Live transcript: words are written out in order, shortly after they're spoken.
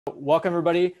Welcome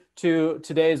everybody to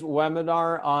today's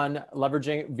webinar on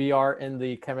leveraging VR in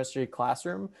the chemistry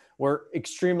classroom. We're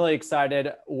extremely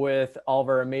excited with all of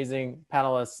our amazing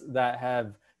panelists that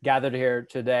have gathered here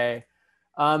today.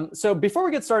 So before we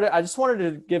get started, I just wanted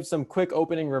to give some quick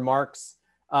opening remarks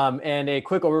and a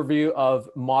quick overview of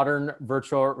modern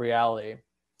virtual reality.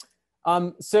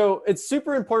 So it's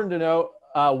super important to know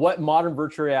what modern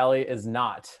virtual reality is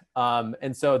not.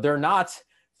 And so they're not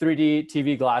 3D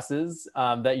TV glasses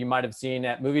that you might have seen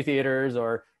at movie theaters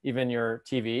or even your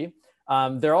TV.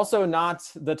 They're also not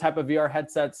the type of VR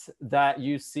headsets that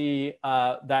you see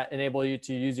that enable you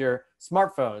to use your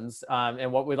smartphones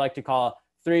and what we like to call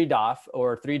 3DOF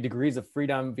or 3 degrees of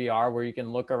freedom VR, where you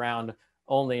can look around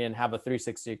only and have a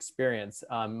 360 experience.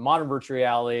 Modern virtual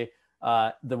reality,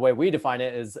 the way we define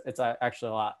it, is it's actually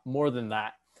a lot more than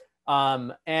that.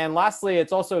 And lastly,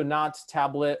 it's also not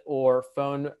tablet or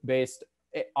phone-based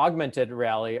augmented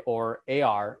reality or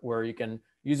AR, where you can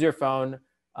use your phone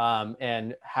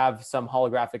and have some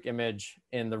holographic image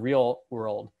in the real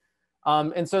world.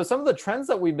 And so some of the trends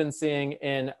that we've been seeing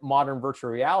in modern virtual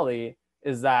reality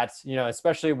is that,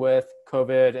 especially with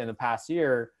COVID in the past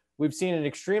year, we've seen an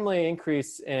extremely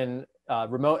increase in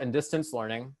remote and distance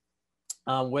learning.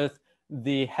 With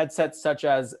the headsets such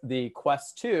as the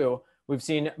Quest 2, we've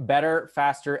seen better,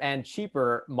 faster, and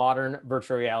cheaper modern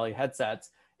virtual reality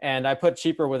headsets. And I put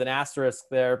cheaper with an asterisk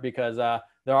there because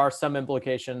there are some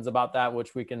implications about that,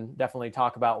 which we can definitely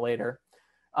talk about later.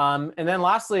 And then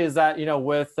lastly is that,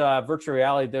 with virtual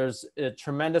reality, there's a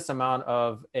tremendous amount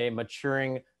of a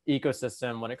maturing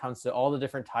ecosystem when it comes to all the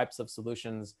different types of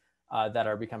solutions that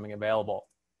are becoming available.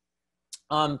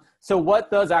 So what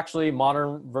does actually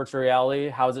modern virtual reality,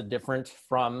 how is it different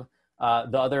from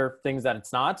the other things that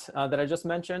it's not that I just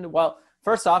mentioned? Well,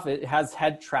 first off, it has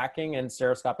head tracking and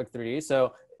stereoscopic 3D.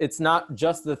 So it's not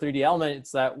just the 3D element,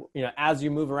 it's that, as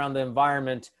you move around the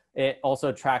environment, it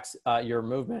also tracks your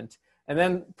movement. And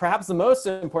then perhaps the most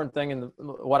important thing, and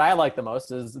what I like the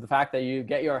most, is the fact that you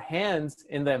get your hands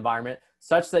in the environment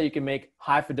such that you can make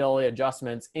high fidelity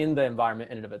adjustments in the environment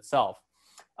in and of itself.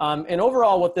 And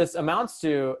overall, what this amounts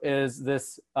to is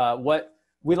this, what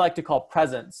we like to call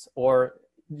presence, or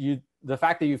the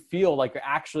fact that you feel like you're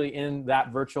actually in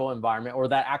that virtual environment, or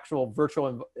that actual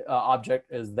virtual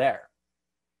object is there.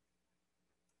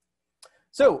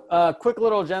 So quick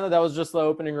little agenda. That was just the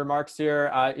opening remarks here.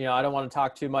 I don't want to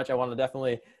talk too much. I want to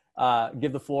definitely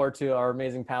give the floor to our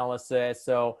amazing panelists today.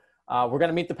 So we're going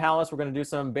to meet the panelists. We're going to do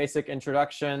some basic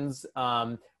introductions.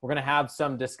 We're going to have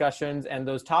some discussions, and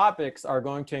those topics are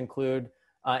going to include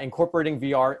incorporating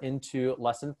VR into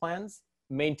lesson plans,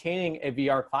 maintaining a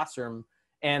VR classroom,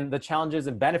 and the challenges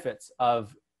and benefits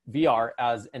of VR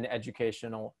as an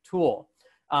educational tool.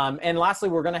 And lastly,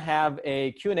 we're going to have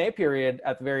a Q&A period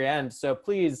at the very end. So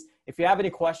please, if you have any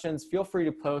questions, feel free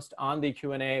to post on the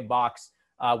Q&A box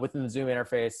within the Zoom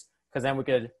interface, because then we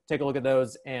could take a look at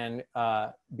those and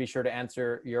be sure to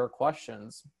answer your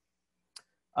questions.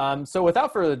 So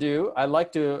without further ado, I'd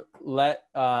like to let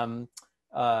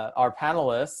our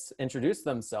panelists introduce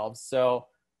themselves. So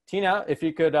Tina, if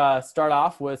you could start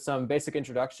off with some basic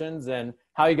introductions and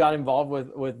how you got involved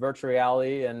with virtual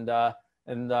reality, and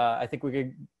I think we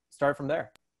could start from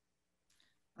there.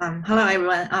 Hello,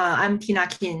 everyone. I'm Tina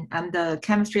Qin. I'm the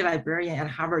chemistry librarian at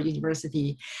Harvard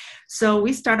University. So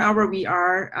we start our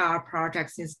VR project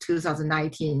since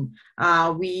 2019.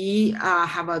 We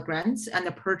have a grant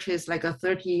and purchase like a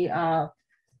 30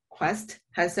 Quest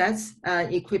headsets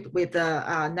equipped with the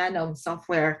Nanome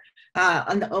software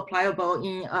and applicable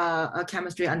in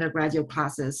chemistry undergraduate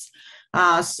classes.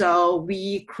 So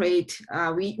we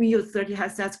use 30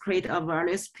 headsets, create a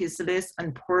wireless PC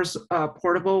and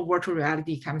portable virtual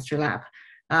reality chemistry lab.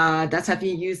 That's I've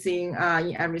been using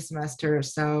in every semester.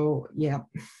 So yeah,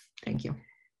 thank you.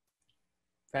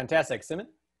 Fantastic. Semin?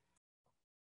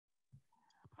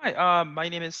 Hi, my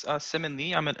name is Semin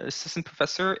Lee. I'm an assistant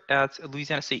professor at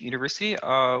Louisiana State University.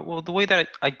 Well, the way that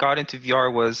I got into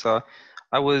VR was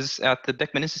I was at the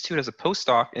Beckman Institute as a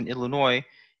postdoc in Illinois,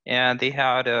 and they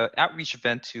had an outreach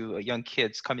event to young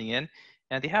kids coming in,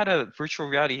 and they had a virtual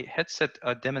reality headset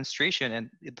demonstration, and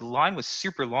the line was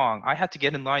super long. I had to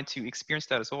get in line to experience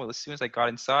that as well. As soon as I got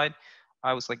inside,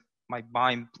 I was like, I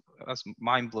was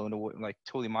mind blown away, like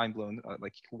totally mind blown.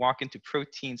 Like you can walk into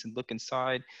proteins and look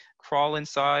inside, crawl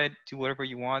inside, do whatever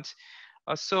you want.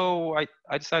 So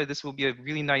I decided this will be a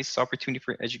really nice opportunity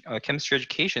for chemistry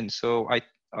education. So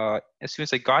as soon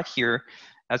as I got here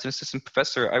as an assistant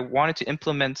professor, I wanted to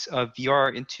implement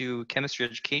VR into chemistry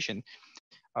education.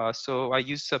 So I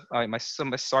used some of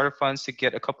my starter funds to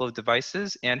get a couple of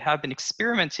devices and have been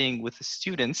experimenting with the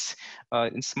students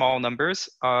in small numbers.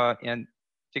 And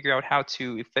figure out how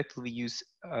to effectively use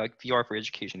VR for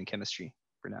education in chemistry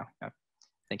for now. Yeah.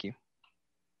 Thank you.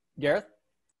 Gareth?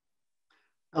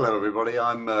 Hello, everybody.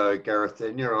 I'm Gareth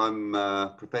Denyer.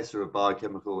 I'm Professor of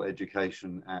Biochemical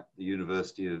Education at the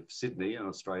University of Sydney in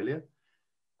Australia.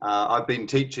 I've been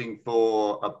teaching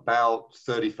for about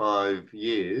 35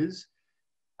 years,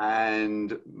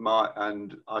 and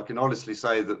I can honestly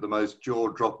say that the most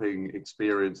jaw-dropping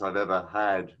experience I've ever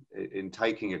had in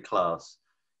taking a class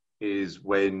is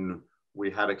when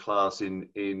we had a class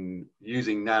in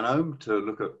using Nanome to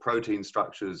look at protein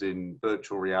structures in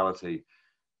virtual reality.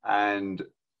 And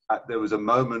there was a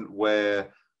moment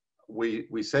where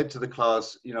we said to the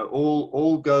class, you know,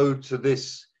 all go to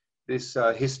this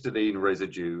histidine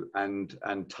residue and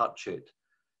touch it.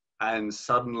 And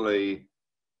suddenly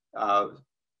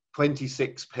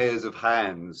 26 pairs of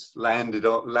hands landed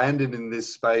in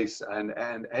this space,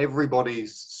 and everybody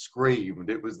screamed.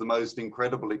 It was the most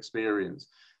incredible experience.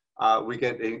 We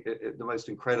get the most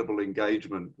incredible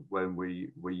engagement when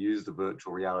we use the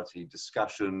virtual reality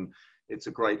discussion. It's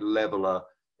a great leveler.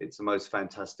 It's the most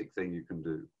fantastic thing you can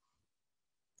do.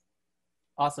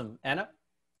 Awesome. Anna?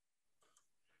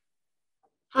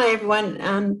 Hi,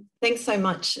 everyone. Thanks so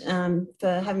much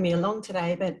for having me along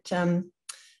today. But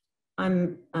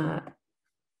I'm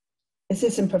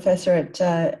assistant professor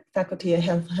at Faculty of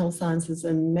Health Sciences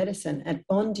and Medicine at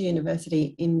Bond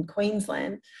University in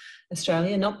Queensland,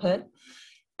 Australia, not Perth.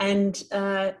 And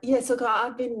yes, look,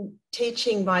 I've been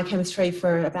teaching biochemistry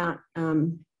for about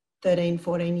 13,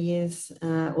 14 years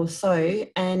or so.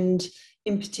 And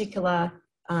in particular,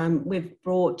 we've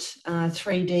brought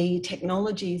 3D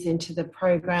technologies into the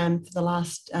program for the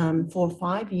last 4 or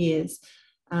 5 years,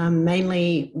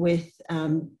 mainly with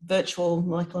virtual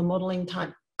molecular modelling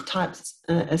types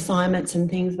assignments and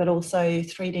things, but also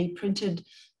 3D printed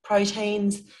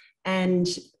proteins. And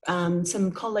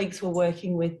some colleagues were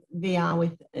working with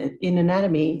VR in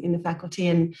anatomy in the faculty,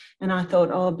 and I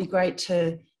thought, oh, it'd be great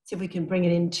to see if we can bring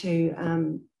it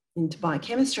into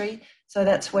biochemistry. So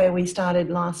that's where we started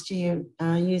last year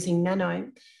using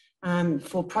Nanome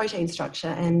for protein structure.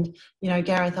 And, you know,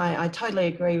 Gareth, I totally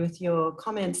agree with your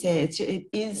comments there. It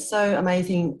is so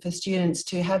amazing for students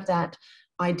to have that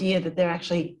idea that they're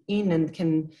actually in and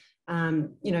can,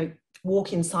 you know,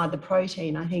 walk inside the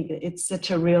protein. I think it's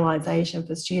such a realization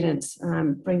for students,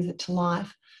 brings it to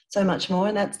life so much more.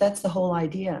 And that's the whole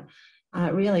idea.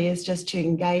 It really is just to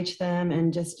engage them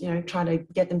and just, you know, try to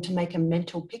get them to make a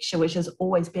mental picture, which has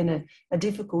always been a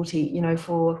difficulty, you know,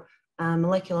 for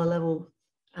molecular level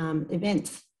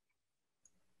events.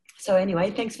 So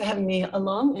anyway, thanks for having me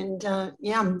along. And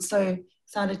yeah, I'm so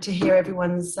excited to hear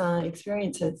everyone's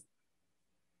experiences.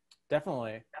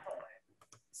 Definitely.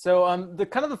 So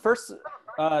the first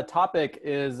topic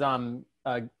is kind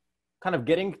of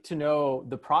getting to know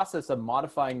the process of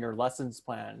modifying your lessons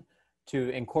plan to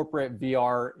incorporate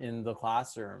VR in the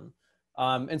classroom.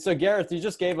 And so Gareth, you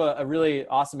just gave a really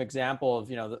awesome example of,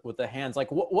 you know, with the hands. Like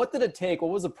what did it take?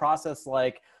 What was the process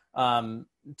like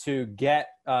to get,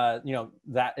 you know,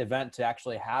 that event to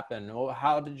actually happen?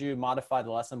 How did you modify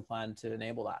the lesson plan to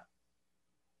enable that?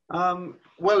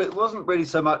 Well, it wasn't really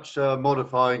so much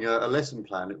modifying a lesson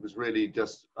plan. It was really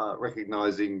just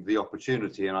recognizing the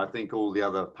opportunity. And I think all the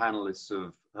other panelists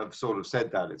have sort of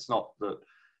said that. It's not that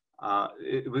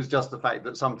it was just the fact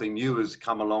that something new has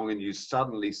come along and you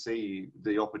suddenly see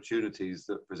the opportunities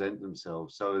that present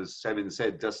themselves. So as Semin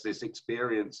said, just this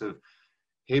experience of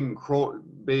him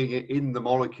being in the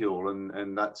molecule,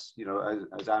 and that's, you know,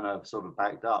 as Anna sort of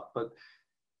backed up. But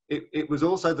it was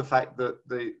also the fact that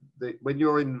when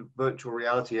you're in virtual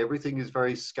reality, everything is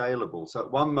very scalable. So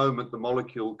at one moment, the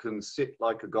molecule can sit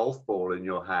like a golf ball in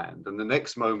your hand, and the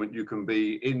next moment you can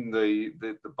be in the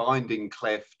binding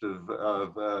cleft of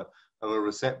a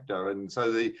receptor. And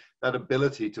so that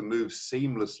ability to move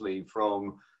seamlessly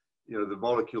from, you know, the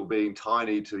molecule being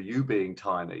tiny to you being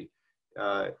tiny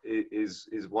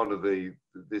is one of the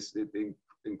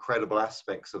incredible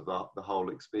aspects of the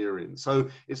whole experience. So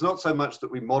it's not so much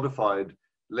that we modified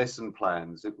lesson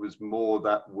plans, it was more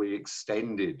that we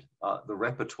extended the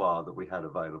repertoire that we had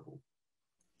available.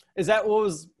 Is that what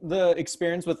was the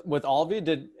experience with all of you?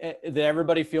 Did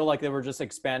everybody feel like they were just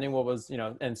expanding what was, you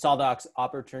know, and saw the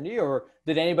opportunity, or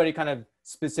did anybody kind of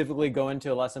specifically go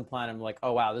into a lesson plan and like,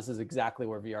 oh wow, this is exactly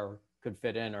where VR could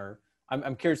fit in? Or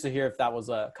I'm curious to hear if that was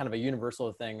a kind of a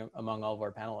universal thing among all of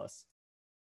our panelists.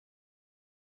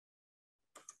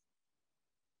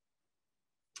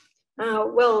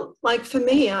 Well, like for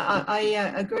me,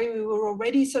 I agree. We were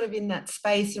already sort of in that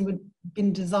space, and we'd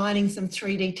been designing some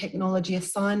 3D technology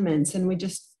assignments, and we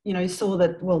just, you know, saw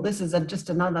that, well, this is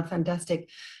just another fantastic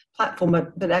platform,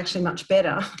 but actually much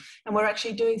better. And we're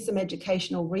actually doing some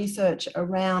educational research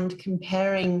around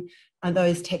comparing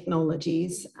those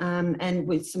technologies, and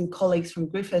with some colleagues from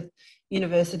Griffith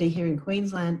University here in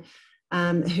Queensland,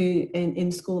 who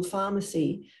in School of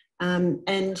Pharmacy.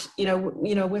 And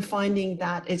we're finding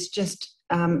that it's just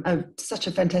such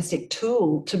a fantastic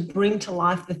tool to bring to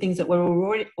life the things that we're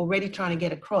already trying to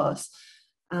get across.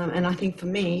 And I think for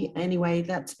me, anyway,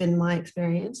 that's been my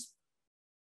experience.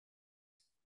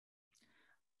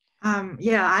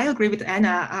 Yeah, I agree with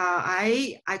Anna.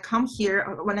 I come here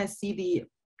when I see the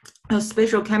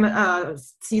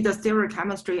see the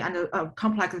stereochemistry and the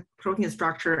complex protein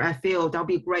structure. I feel that'll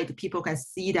be great. People can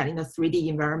see that in a 3D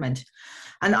environment.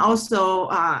 And also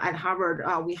at Harvard,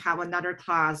 we have another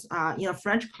class, in a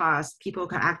French class, people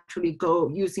can actually go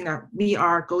using a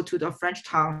VR, go to the French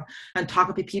town and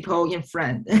talk to people in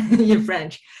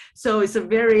French. So it's a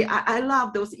very, I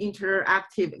love those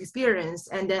interactive experience.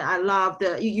 And then I love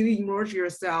you immerse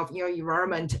yourself in your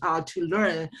environment to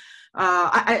learn.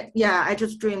 I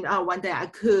just dreamed one day I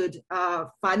could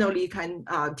finally can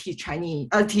teach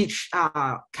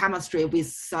chemistry with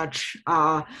such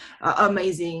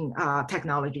amazing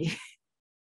technology.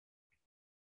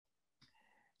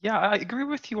 Yeah, I agree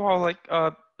with you all. Like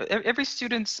every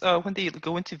student, when they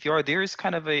go into VR, there is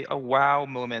kind of a wow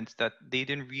moment that they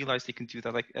didn't realize they can do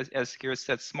that. Like as Gareth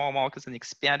said, small molecules and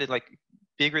expanded like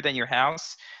bigger than your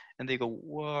house, and they go,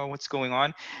 whoa, what's going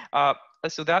on?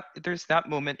 So that there's that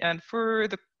moment. And for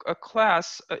the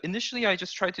class, initially I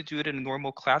just tried to do it in a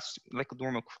normal class, like a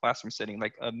normal classroom setting,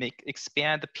 like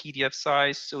expand the PDF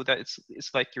size so that it's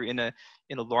like you're in a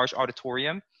large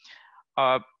auditorium.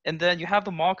 And then you have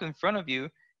the molecule in front of you.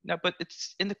 Now, but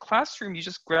it's in the classroom, you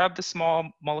just grab the small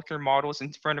molecular models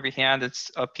in front of your hand.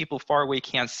 It's people far away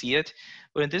can't see it.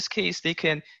 But in this case, they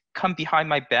can come behind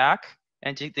my back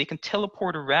and they can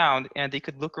teleport around and they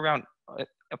could look around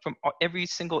from every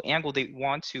single angle they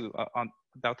want to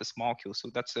about this molecule. So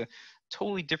that's a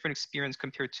totally different experience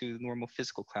compared to normal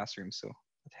physical classrooms. So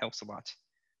it helps a lot.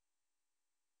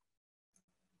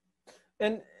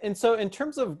 And so in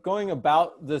terms of going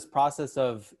about this process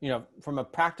of, from a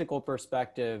practical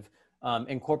perspective,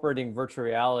 incorporating virtual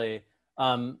reality,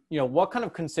 what kind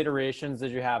of considerations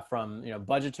did you have from,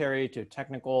 budgetary to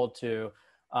technical to,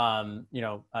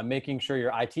 making sure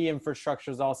your IT infrastructure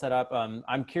is all set up?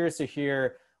 I'm curious to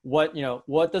hear what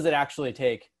does it actually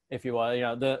take, if you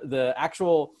will. The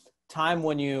actual time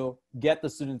when you get the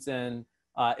students in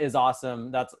is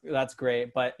awesome. That's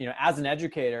great. But, as an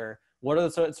educator, what are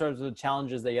the sorts of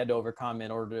challenges that you had to overcome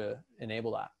in order to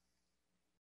enable that?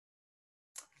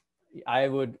 I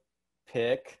would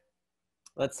pick,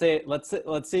 let's see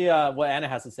what Anna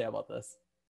has to say about this.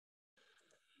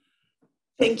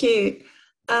 Thank you.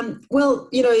 Well,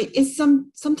 it's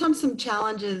sometimes some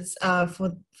challenges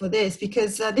for this,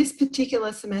 because this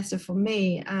particular semester for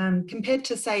me, compared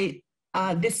to say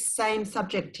this same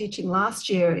subject teaching last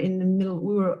year in the middle,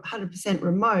 we were 100%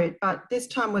 remote, but this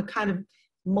time we're kind of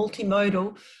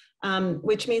multimodal,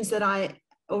 which means that I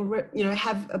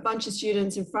have a bunch of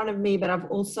students in front of me, but I've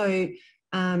also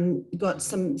got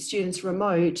some students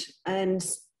remote, and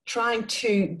trying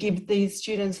to give these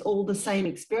students all the same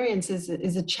experiences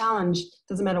is a challenge.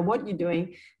 Doesn't matter what you're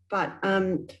doing. But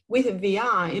with a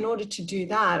VR, in order to do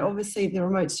that, obviously the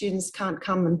remote students can't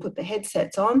come and put the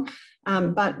headsets on,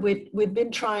 but we've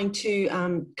been trying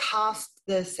to cast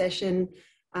the session,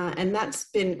 and that's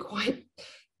been quite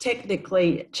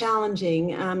technically challenging,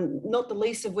 not the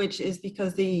least of which is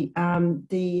because the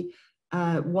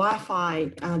Wi-Fi,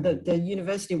 the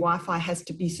university Wi-Fi has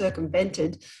to be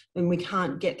circumvented and we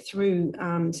can't get through.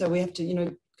 So we have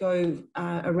to, go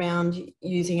around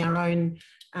using our own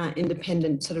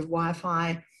independent sort of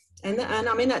Wi-Fi. And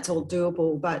I mean, that's all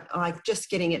doable, but like just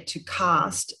getting it to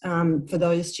cast for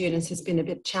those students has been a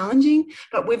bit challenging,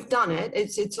 but we've done it.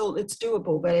 It's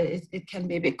doable, but it can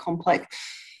be a bit complex.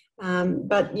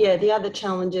 But yeah, the other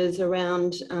challenges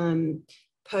around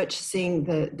purchasing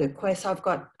the Quest. I've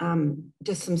got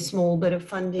just some small bit of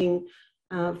funding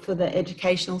for the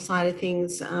educational side of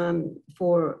things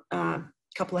for a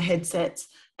couple of headsets,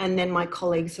 and then my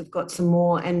colleagues have got some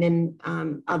more, and then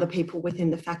other people within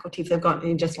the faculty, if they've got,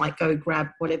 you just like go grab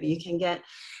whatever you can get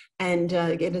and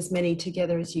get as many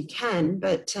together as you can.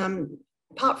 But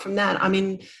apart from that, I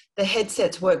mean, the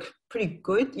headsets work pretty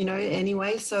good,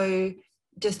 anyway. So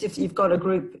just if you've got a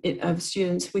group of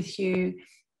students with you,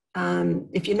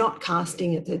 if you're not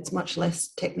casting it, it's much less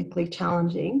technically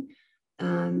challenging.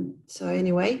 So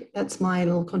anyway, that's my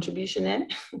little contribution there.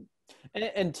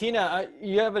 And Tina,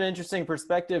 you have an interesting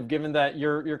perspective, given that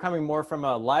you're coming more from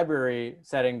a library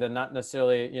setting than not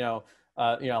necessarily,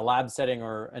 a lab setting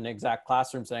or an exact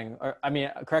classroom setting? Or, I mean,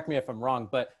 correct me if I'm wrong,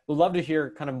 but we'd love to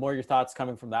hear kind of more your thoughts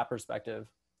coming from that perspective.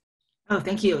 Oh,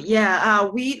 thank you. Yeah,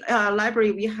 we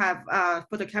library, we have,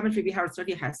 for the chemistry, we have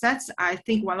 30 headsets. I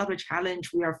think one of the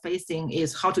challenge we are facing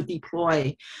is how to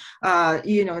deploy,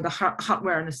 the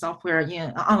hardware and the software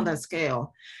on that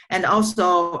scale. And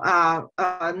also,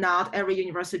 not every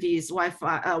university's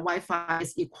Wi-Fi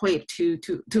is equipped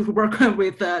to work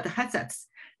with the headsets.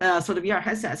 So the VR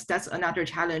headsets, that's another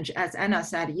challenge. As Anna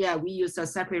said, yeah, we use a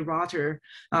separate router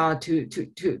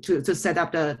to set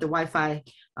up the Wi-Fi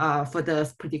for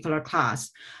the particular class.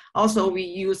 Also, we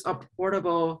use a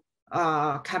portable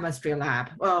chemistry lab,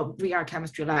 VR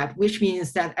chemistry lab, which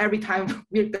means that every time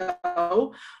we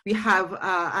go, we have an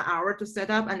hour to set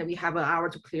up and we have an hour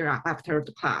to clear up after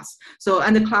the class. So,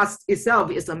 and the class itself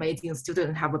is amazing.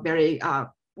 Students have a very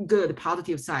good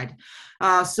positive side.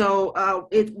 So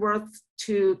it's worth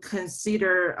to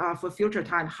consider for future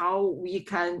time how we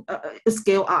can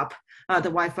scale up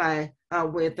the Wi-Fi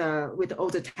with all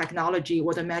the technology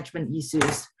or the management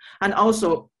issues. And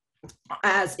also,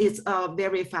 as it's a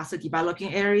very fast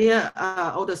developing area,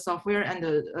 all the software and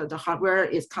the hardware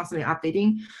is constantly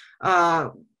updating.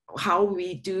 How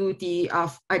we do the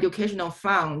educational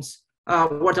funds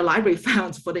or the library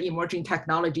funds for the emerging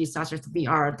technologies such as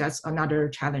VR, that's another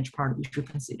challenge part we should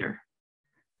consider.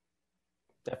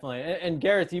 Definitely. And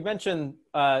Gareth, you mentioned,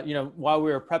 while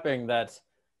we were prepping that,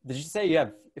 did you say you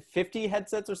have 50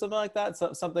 headsets or something like that?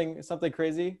 So something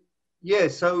crazy? Yeah,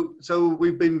 so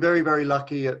we've been very, very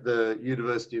lucky at the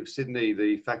University of Sydney.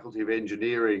 The Faculty of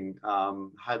Engineering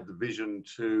had the vision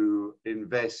to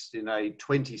invest in a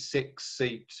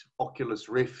 26-seat Oculus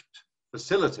Rift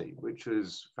facility, which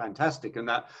was fantastic. And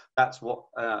that's what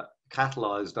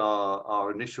catalyzed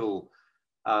our initial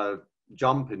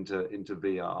jump into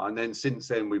VR. And then since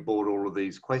then, we bought all of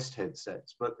these Quest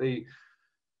headsets. But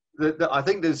I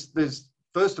think there's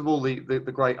first of all, the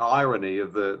great irony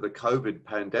of the COVID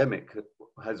pandemic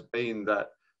has been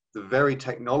that the very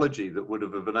technology that would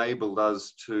have enabled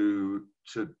us to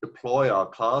deploy our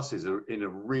classes in a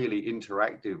really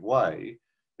interactive way,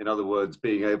 in other words,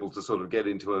 being able to sort of get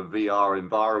into a VR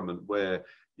environment where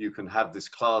you can have this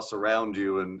class around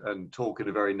you and talk in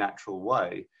a very natural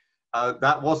way,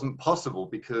 that wasn't possible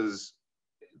because,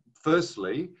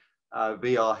 firstly,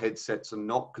 VR headsets are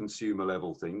not consumer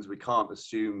level things. We can't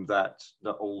assume that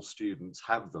all students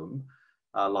have them,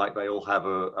 like they all have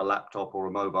a laptop or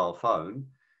a mobile phone.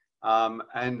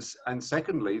 And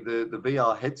secondly, the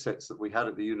VR headsets that we had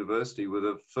at the university were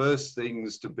the first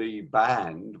things to be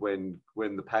banned when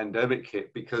the pandemic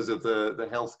hit because of the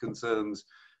health concerns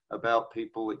about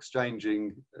people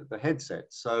exchanging the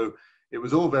headsets. So it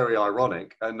was all very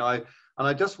ironic. And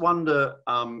I just wonder,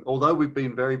 although we've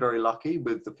been very, very lucky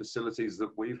with the facilities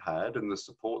that we've had and the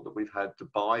support that we've had to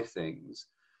buy things,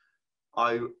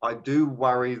 I do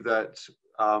worry that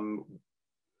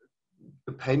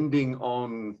depending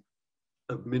on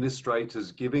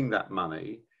administrators giving that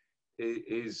money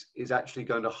is actually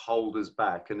going to hold us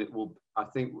back. And it will, I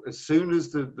think, as soon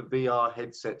as the VR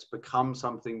headsets become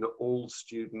something that all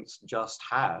students just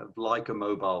have, like a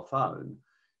mobile phone,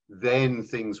 then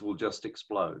things will just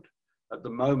explode. At the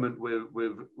moment,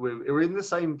 we're in the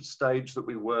same stage that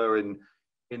we were in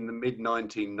the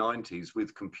mid-1990s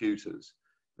with computers.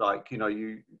 Like,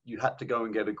 you had to go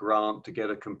and get a grant to get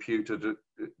a computer,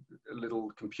 a little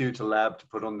computer lab to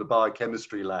put on the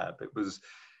biochemistry lab. It was,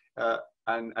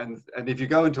 and if you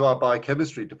go into our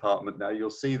biochemistry department now, you'll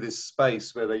see this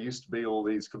space where there used to be all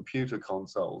these computer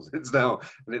consoles. It's now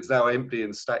empty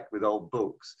and stacked with old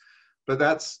books. But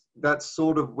that's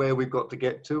sort of where we've got to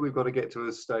get to. We've got to get to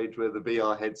a stage where the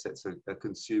VR headsets are a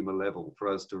consumer level for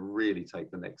us to really take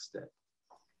the next step.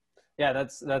 Yeah,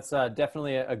 that's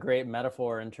definitely a great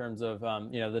metaphor in terms of the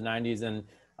 90s and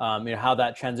how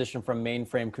that transition from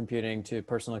mainframe computing to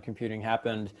personal computing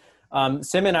happened.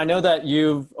 Semin, I know that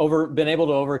you've been able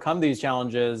to overcome these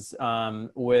challenges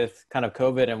with kind of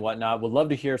COVID and whatnot. Would love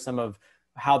to hear some of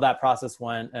how that process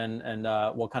went and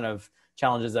what kind of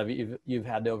challenges that you've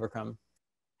had to overcome.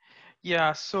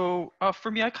 Yeah, so for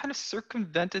me, I kind of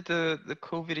circumvented the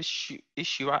COVID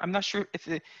issue. I'm not sure if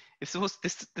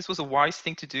this was a wise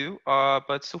thing to do,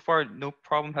 but so far no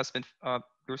problem has been. There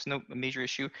was no major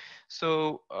issue.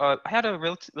 So I had a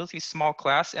relatively small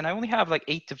class, and I only have like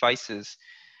 8 devices.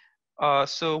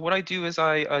 So what I do is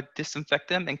I disinfect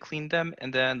them and clean them,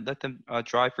 and then let them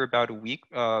dry for about a week,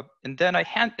 and then I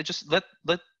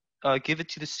give it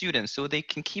to the students so they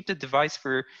can keep the device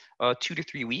for 2 to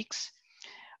 3 weeks.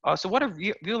 So what I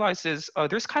realized is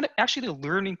there's kind of actually a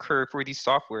learning curve for these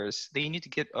softwares. They need to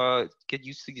get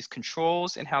used to these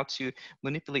controls and how to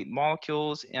manipulate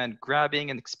molecules and grabbing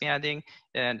and expanding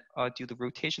and do the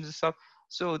rotations and stuff.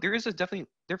 So there is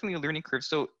definitely a learning curve.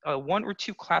 So 1 or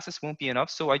 2 classes won't be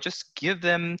enough. So I just give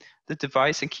them the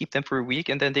device and keep them for a week,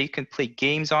 and then they can play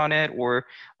games on it or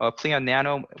play on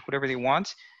Nano, whatever they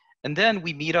want. And then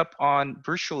we meet up on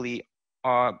virtually.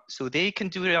 So they can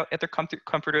do it at their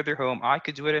comfort of their home. I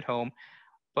could do it at home.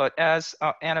 But as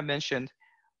Anna mentioned,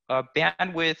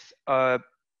 bandwidth,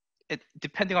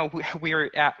 depending on where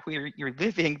you're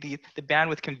living, the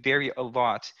bandwidth can vary a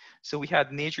lot. So we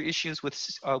had major issues with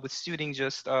students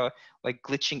just like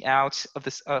glitching out of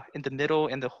this in the middle,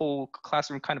 and the whole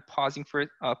classroom kind of pausing for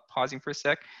a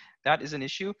sec. That is an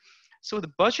issue. So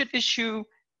the budget issue,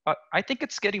 I think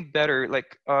it's getting better.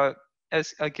 Like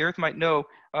as Gareth might know,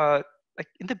 like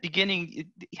in the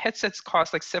beginning, headsets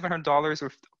cost like $700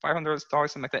 or $500,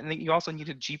 something like that. And then you also need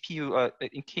a GPU,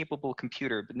 incapable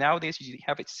computer. But nowadays you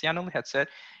have a standalone headset,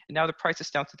 and now the price is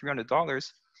down to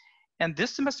 $300. And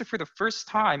this semester, for the first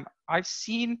time, I've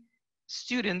seen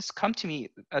students come to me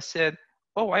said,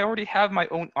 "Oh, I already have my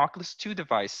own Oculus 2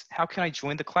 device. How can I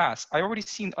join the class?" I already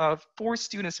seen 4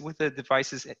 students with the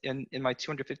devices in my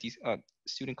 250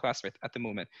 student class at the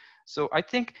moment. So I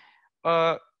think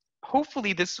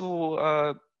hopefully this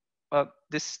will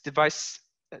this device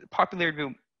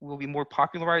popularity will be more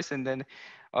popularized, and then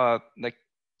like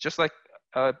just like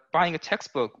buying a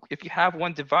textbook, if you have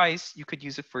one device, you could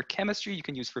use it for chemistry, you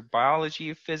can use it for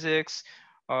biology, physics.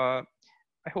 I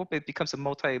hope it becomes a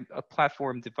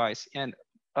multi-platform device, and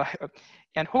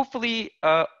hopefully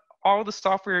all the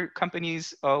software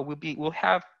companies will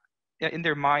have in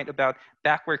their mind about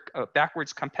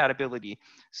backwards compatibility,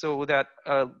 so that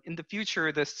in the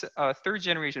future, this 3rd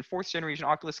generation, 4th generation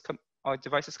Oculus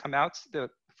devices come out, the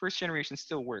 1st generation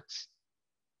still works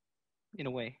in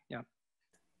a way. Yeah.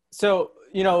 So,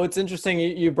 you know, it's interesting.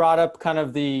 You brought up kind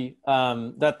of the,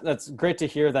 that's great to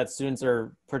hear that students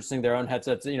are purchasing their own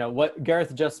headsets. You know, what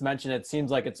Gareth just mentioned, it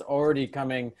seems like it's already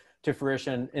coming to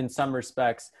fruition in some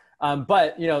respects.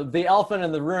 But, you know, the elephant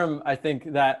in the room, I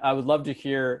think that I would love to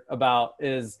hear about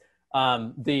is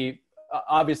the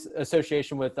obvious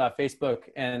association with Facebook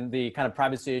and the kind of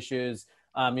privacy issues.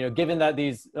 You know, given that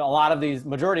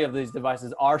majority of these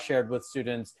devices are shared with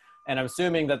students, and I'm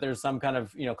assuming that there's some kind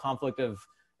of, you know, conflict of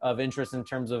interest in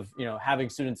terms of, you know, having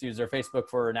students use their Facebook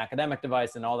for an academic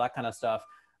device and all that kind of stuff.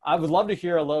 I would love to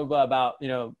hear a little bit about, you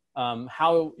know,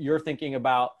 how you're thinking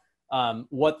about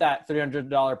what that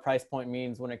 $300 price point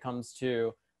means when it comes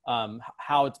to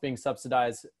how it's being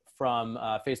subsidized from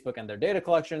Facebook and their data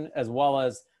collection, as well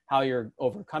as how you're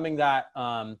overcoming that.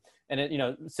 And it, you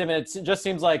know, Semin, it just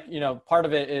seems like, you know, part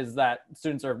of it is that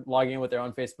students are logging in with their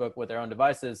own Facebook with their own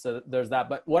devices. So there's that.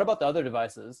 But what about the other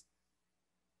devices?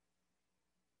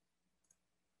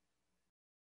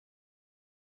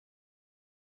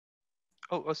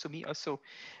 So me.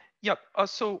 Yeah. I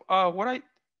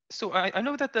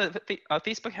know that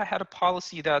Facebook had a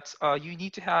policy that you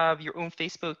need to have your own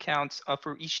Facebook account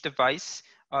for each device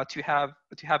to have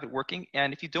it working.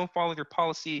 And if you don't follow their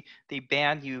policy, they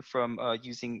ban you from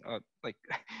using like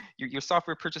your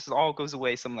software purchases all goes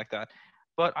away, something like that.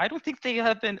 But I don't think they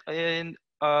have been in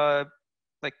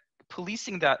like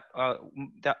policing that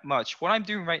that much. What I'm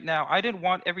doing right now, I didn't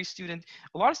want every student.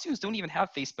 A lot of students don't even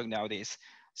have Facebook nowadays.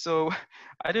 So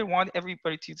I didn't want every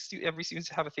student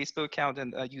to have a Facebook account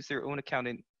and use their own account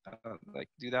and like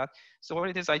do that. So what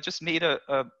it is, I just made a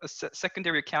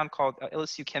secondary account called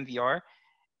LSU ChemVR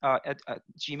at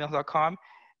gmail.com,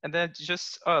 and then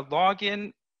just log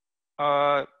in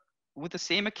with the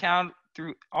same account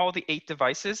through all the 8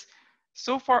 devices.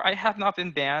 So far, I have not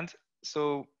been banned.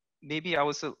 So maybe it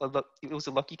was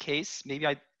a lucky case. Maybe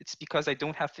it's because I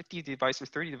don't have 50 devices or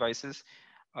 30 devices,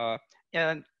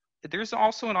 and there's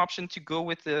also an option to go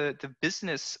with the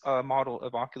business model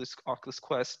of Oculus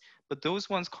Quest, but those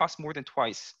ones cost more than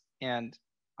twice. And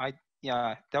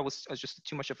that was just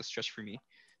too much of a stretch for me.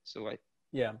 So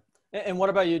Yeah. And what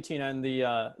about you, Tina, in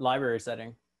the library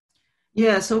setting?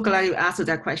 Yeah, so glad you asked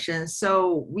that question.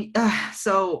 So we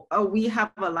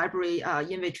have a library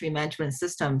inventory management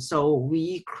system. So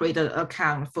we create an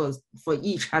account for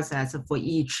each asset, for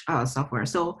each software.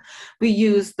 So we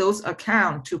use those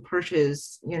accounts to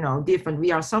purchase, you know, different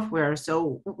VR software.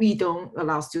 So we don't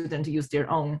allow students to use their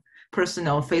own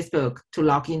personal Facebook to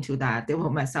log into that. They will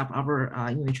mess up our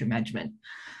inventory management.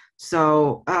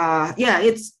 So yeah,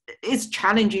 it's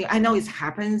challenging. I know it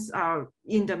happens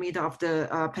in the middle of the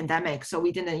pandemic, so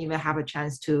we didn't even have a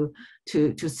chance to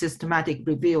systematic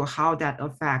review how that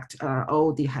affect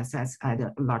all the assets at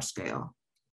a large scale.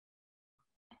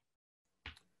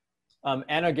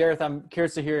 Anna, Gareth, I'm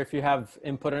curious to hear if you have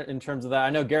input in terms of that. I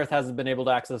know Gareth hasn't been able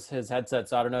to access his headset,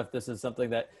 so I don't know if this is something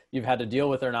that you've had to deal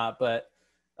with or not, but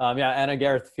yeah, Anna,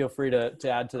 Gareth, feel free to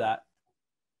add to that.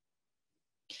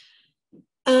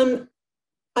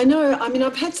 I know, I mean,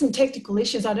 I've had some technical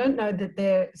issues. I don't know that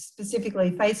they're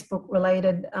specifically Facebook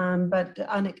related, but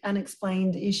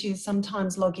unexplained issues,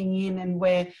 sometimes logging in and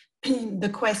where the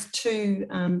Quest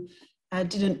 2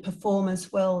 didn't perform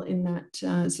as well in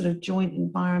that sort of joint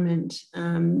environment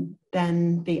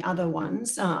than the other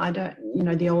ones. I don't, you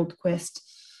know, the old Quest.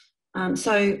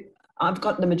 So I've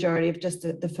got the majority of just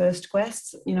the first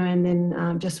Quest, you know, and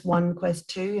then just one Quest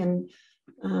 2. And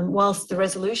whilst the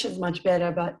resolution is much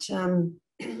better, but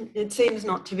it seems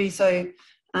not to be so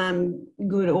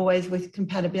good always with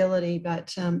compatibility,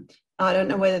 but I don't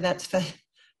know whether that's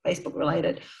Facebook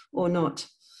related or not.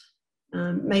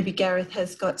 Maybe Gareth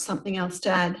has got something else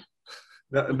to add.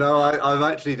 No, I'm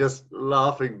actually just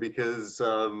laughing because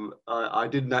I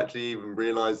didn't actually even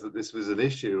realize that this was an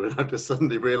issue, and I just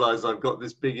suddenly realized I've got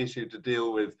this big issue to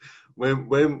deal with when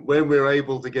we're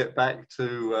able to get back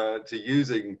to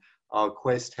using our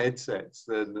Quest headsets.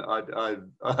 Then I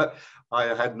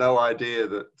had no idea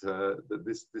that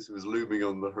this was looming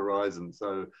on the horizon.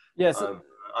 So yes,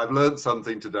 I've learned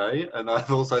something today, and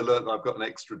I've also learned I've got an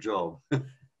extra job.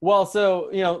 Well, so,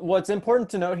 you know, what's important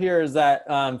to note here is that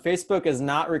Facebook is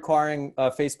not requiring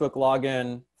a Facebook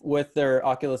login with their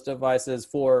Oculus devices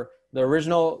for the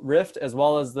original Rift as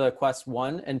well as the Quest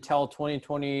 1 until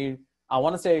 2020, I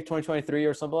want to say 2023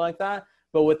 or something like that.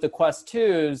 But with the Quest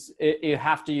 2s, you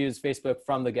have to use Facebook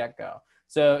from the get-go.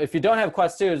 So if you don't have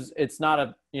Quest 2s, it's not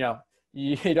a, you know,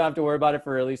 you don't have to worry about it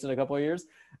for at least in a couple of years.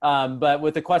 But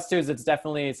with the Quest 2s, it's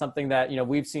definitely something that, you know,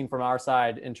 we've seen from our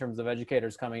side in terms of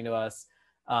educators coming to us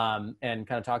and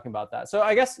kind of talking about that. So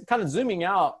I guess kind of zooming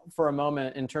out for a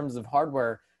moment in terms of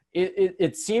hardware,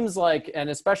 it seems like, and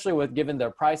especially with given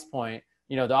their price point,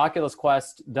 you know, the Oculus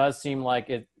Quest does seem like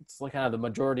it's like kind of the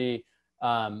majority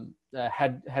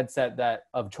headset that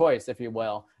of choice, if you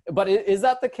will. But is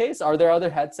that the case? Are there other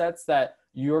headsets that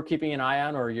you're keeping an eye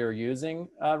on or you're using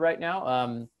right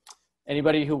now?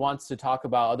 Anybody who wants to talk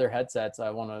about other headsets, I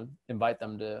want to invite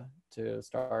them to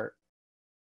start.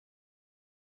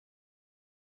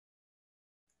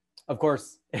 Of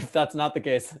course, if that's not the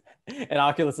case, and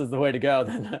Oculus is the way to go,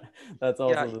 then that's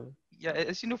also yeah.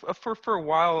 As you know, for a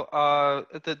while,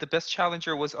 the best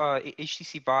challenger was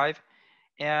HTC Vive,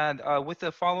 and with the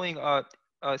following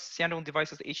standalone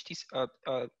devices,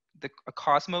 the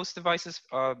Cosmos devices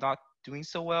not doing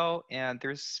so well, and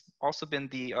there's also been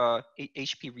the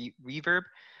HP Reverb,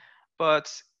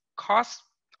 but cost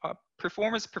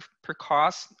performance per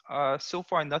cost, so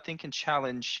far nothing can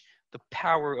challenge the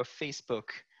power of Facebook.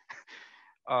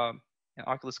 And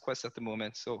Oculus Quest at the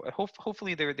moment. So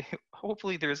hopefully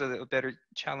there's a better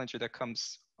challenger that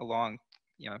comes along.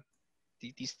 You know,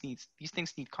 these things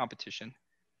need competition.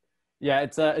 Yeah,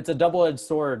 it's a double-edged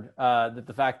sword. That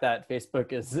the fact that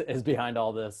Facebook is behind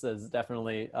all this is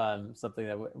definitely something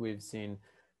that we've seen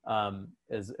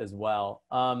as well.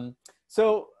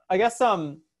 So I guess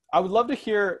I would love to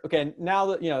hear. Okay, now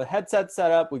that, you know, the headset's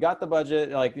set up, we got the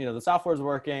budget, like, you know, the software's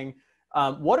working.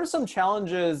 What are some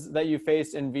challenges that you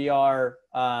faced in VR,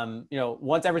 you know,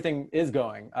 once everything is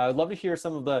going? I would love to hear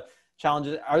some of the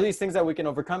challenges. Are these things that we can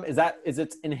overcome? Is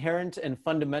it inherent and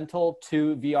fundamental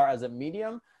to VR as a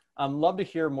medium? Love to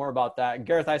hear more about that.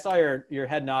 Gareth, I saw your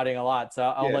head nodding a lot, so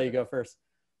I'll let you go first.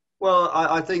 Well,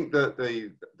 I think that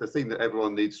the thing that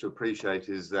everyone needs to appreciate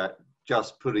is that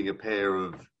just putting a pair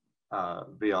of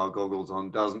VR goggles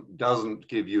on doesn't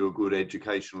give you a good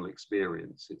educational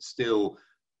experience. It's still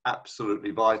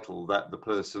absolutely vital that the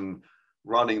person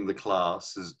running the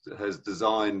class has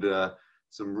designed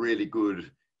some really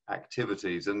good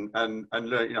activities. And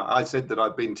you know, I said that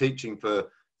I've been teaching for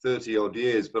 30 odd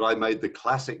years, but I made the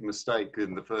classic mistake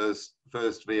in the first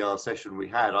VR session we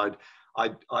had.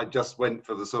 I just went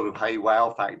for the sort of hey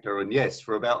wow factor, and yes,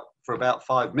 for about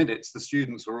 5 minutes the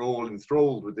students were all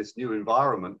enthralled with this new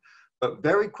environment, but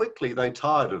very quickly they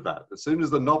tired of that. As soon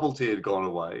as the novelty had gone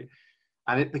away,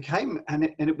 and it became,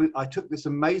 I took this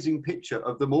amazing picture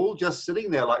of them all just sitting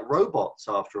there like robots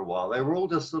after a while. They were all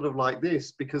just sort of like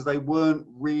this because they weren't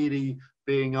really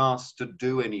being asked to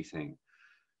do anything.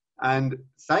 And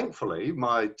thankfully,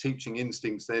 my teaching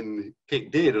instincts then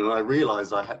kicked in, and I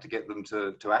realized I had to get them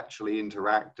to actually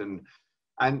interact. And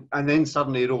then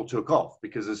suddenly it all took off,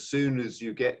 because as soon as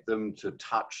you get them to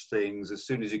touch things, as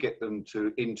soon as you get them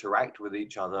to interact with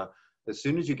each other, as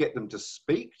soon as you get them to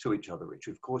speak to each other, which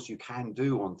of course you can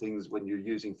do on things when you're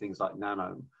using things like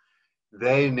Nanome,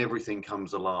 then everything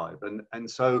comes alive. And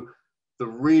so the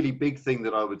really big thing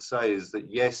that I would say is that,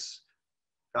 yes,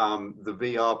 the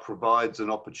VR provides an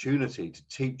opportunity to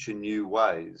teach in new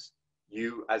ways,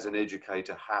 you as an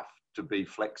educator have to be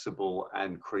flexible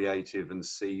and creative and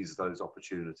seize those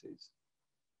opportunities.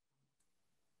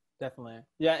 Definitely.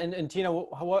 Yeah. And Tina,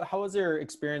 how was your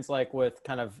experience like with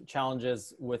kind of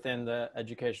challenges within the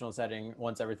educational setting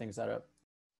once everything's set up?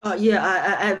 Yeah,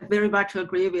 I very much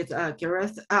agree with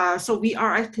Gareth. So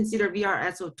I consider VR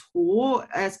as a tool,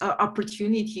 as an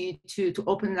opportunity to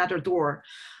open another door.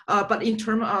 But in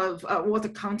terms of what the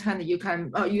content you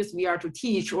can use VR to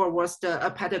teach, or what's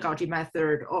the pedagogy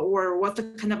method, or what the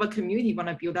kind of a community you want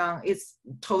to build on, it's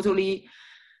totally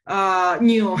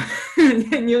new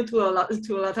new to a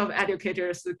lot of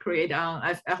educators to create.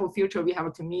 I hope future we have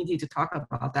a community to talk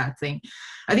about that thing.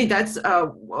 I think that's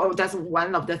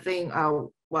one of the thing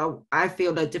well, I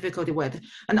feel the difficulty with,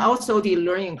 and also the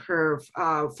learning curve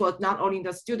for not only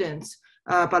the students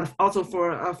but also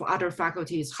for other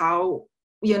faculties. How,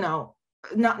 you know,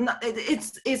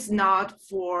 it's not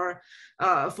for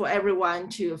everyone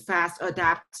to fast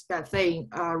adapt that thing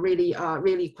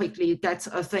really quickly. That's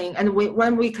a thing. And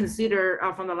when we consider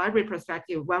from the library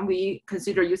perspective, when we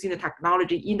consider using the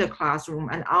technology in the classroom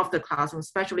and out of the classroom,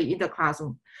 especially in the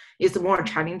classroom, it's more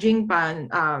challenging. But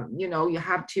you know, you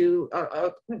have to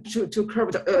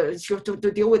curb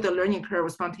to deal with the learning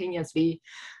curve spontaneously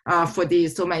for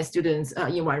these so many students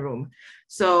in one room.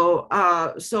 So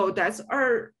so that's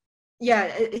our.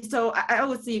 Yeah, so I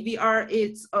would say VR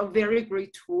is a very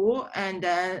great tool, and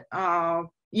then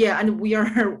yeah, and we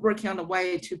are working on the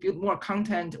way to build more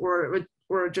content or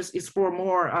just explore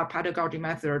more pedagogy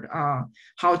method,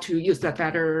 how to use that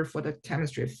better for the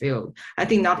chemistry field. I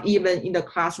think not even in the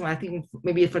classroom. I think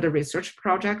maybe for the research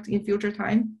project in future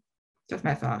time. Just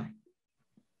my thought.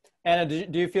 Anna,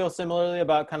 do you feel similarly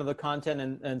about kind of the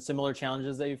content and similar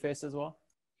challenges that you face as well?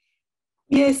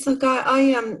 Yes, look,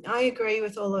 I agree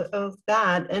with all of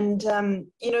that, and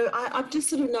you know, I've just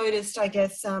sort of noticed, I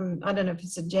guess, I don't know if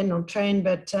it's a general trend,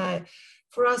 but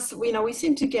for us, you know, we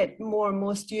seem to get more and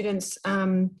more students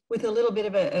with a little bit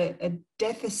of a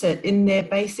deficit in their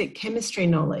basic chemistry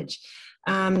knowledge.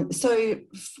 So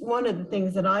one of the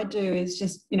things that I do is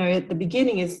just, you know, at the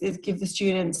beginning is give the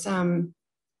students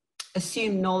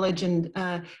assumed knowledge and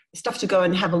stuff to go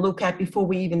and have a look at before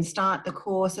we even start the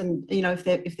course. And, you know, if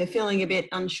they're feeling a bit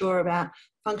unsure about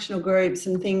functional groups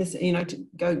and things, you know,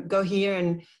 to go here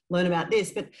and learn about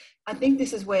this. But I think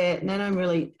this is where Nanome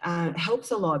really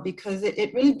helps a lot, because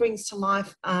it really brings to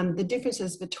life the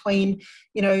differences between,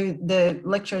 you know, the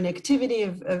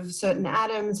electronegativity of certain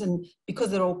atoms, and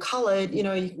because they're all colored, you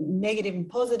know, negative and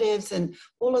positives, and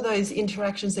all of those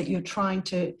interactions that you're trying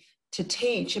to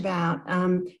teach about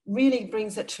really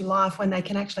brings it to life when they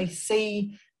can actually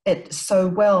see it so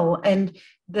well. And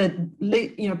the,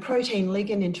 you know, protein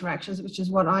ligand interactions, which is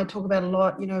what I talk about a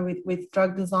lot, you know, with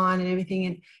drug design and everything.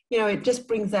 And, you know, it just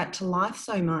brings that to life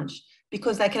so much,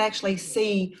 because they can actually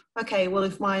see, okay, well,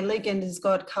 if my ligand has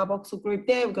got carboxyl group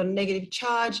there, we've got a negative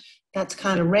charge, that's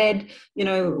kind of red, you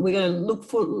know, we're going to look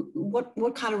for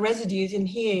what kind of residues in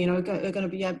here, you know, are going to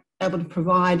be able to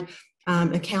provide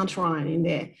a counter ion in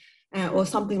there. Or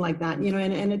something like that, you know,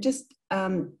 and it just, I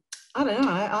don't know,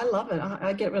 I love it.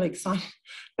 I get really excited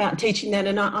about teaching that.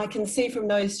 And I can see from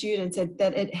those students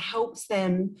that it helps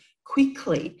them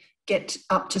quickly get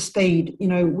up to speed, you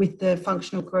know, with the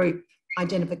functional group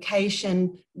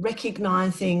identification,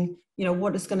 recognizing, you know,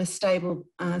 what is going to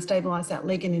stabilize that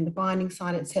ligand in the binding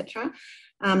site, etc.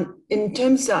 In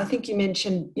terms of, I think you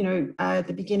mentioned, you know, at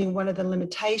the beginning, one of the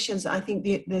limitations, I think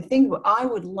the thing I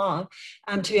would love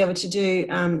to be able to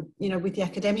do, you know, with the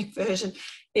academic version,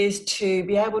 is to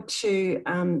be able to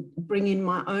bring in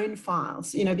my own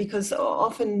files, you know, because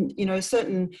often, you know,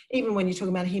 even when you're talking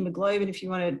about hemoglobin, if you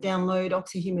want to download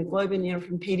oxyhemoglobin, you know,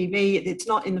 from PDV, it's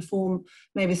not in the form,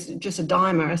 maybe it's just a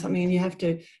dimer or something, and you have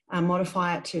to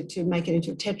modify it to make it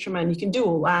into a tetramer, and you can do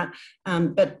all that,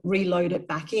 but reload it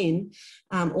back in,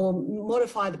 or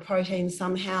modify the protein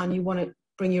somehow, and you want to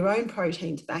bring your own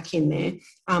proteins back in there.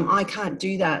 I can't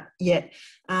do that yet,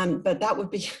 but that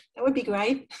would be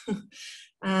great.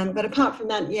 But apart from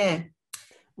that, yeah,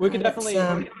 we could definitely,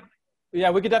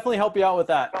 yeah, we could definitely help you out with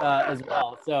that as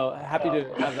well. So happy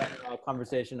to have that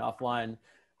conversation offline.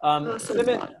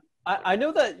 Semin, I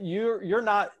know that you're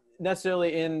not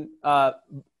necessarily in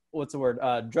what's the word,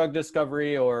 drug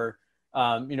discovery, or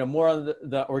you know, more on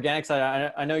the organic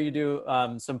side. I know you do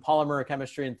some polymer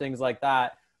chemistry and things like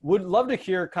that. Would love to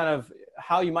hear kind of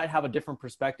how you might have a different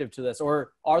perspective to this,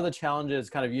 or are the challenges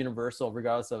kind of universal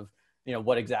regardless of, you know,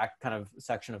 what exact kind of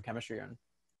section of chemistry you're in?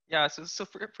 Yeah, so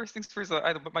first things first,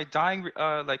 my dying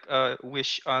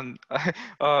wish on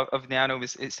of Nanome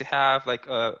is to have like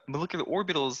molecular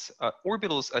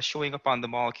orbitals showing up on the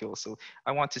molecule. So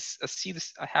I want to see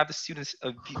this. I have the students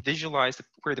visualize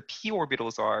where the p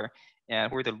orbitals are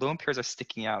and where the lone pairs are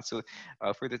sticking out. So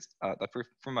for this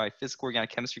for my physical organic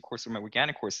chemistry course or my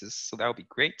organic courses, so that would be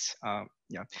great.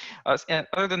 Yeah, and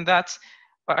other than that,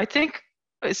 I think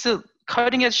it's a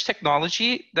cutting edge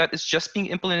technology that is just being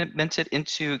implemented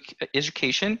into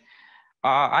education.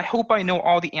 I hope I know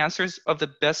all the answers of the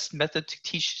best method to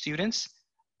teach students,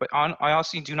 but I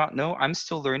also do not know. I'm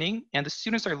still learning, and the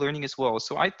students are learning as well.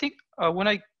 So I think when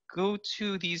I go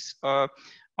to these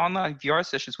online VR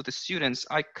sessions with the students,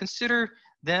 I consider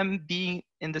them being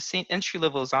in the same entry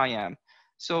level as I am.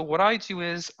 So what I do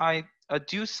is I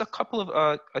do a couple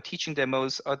of teaching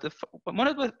demos. One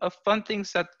of the fun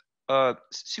things that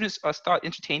students thought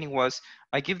entertaining was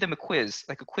I give them a quiz,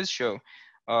 like a quiz show,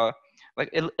 like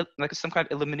some kind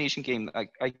of elimination game.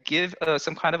 Like I give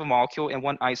some kind of a molecule and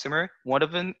one isomer. One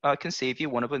of them can save you,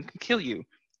 one of them can kill you,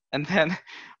 and then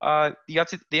they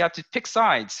have to pick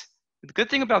sides. The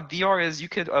good thing about VR is you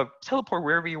could teleport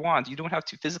wherever you want. You don't have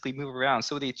to physically move around.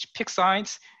 So they pick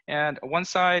sides, and one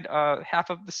side, half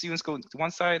of the students go to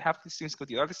one side, half of the students go to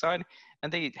the other side,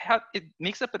 and it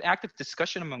makes up an active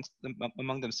discussion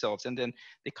among themselves. And then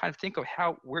they kind of think of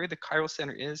where the chiral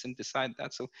center is and decide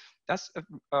that. So that's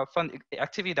a fun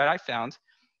activity that I found.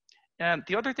 And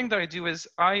the other thing that I do is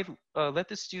I let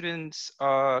the students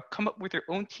come up with their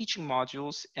own teaching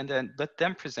modules and then let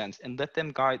them present and let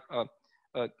them guide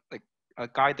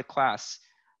the class.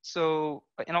 So,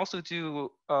 and also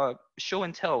do show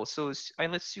and tell. So I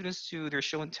let students do their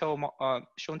show and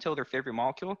tell their favorite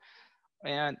molecule.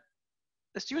 And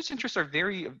the students' interests are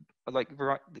very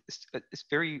it's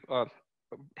very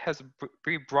has a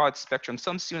very broad spectrum.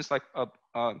 Some students like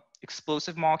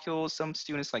explosive molecules, some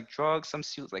students like drugs, some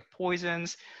students like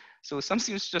poisons. So some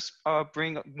students just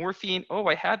bring morphine. Oh,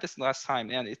 I had this last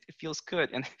time and it feels good.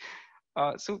 And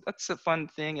so that's a fun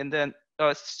thing. And then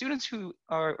students who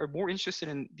are more interested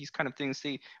in these kind of things,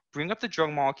 they bring up the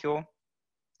drug molecule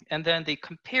and then they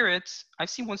compare it. I've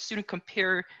seen one student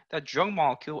compare that drug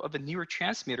molecule of a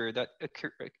neurotransmitter that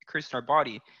occurs in our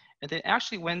body, and then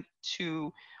actually went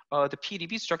to the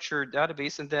PDB structure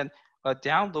database and then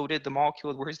downloaded the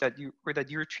molecule where that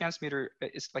neurotransmitter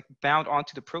is like bound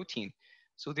onto the protein.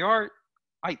 So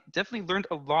I definitely learned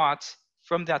a lot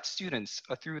from that students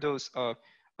through those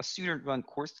student-run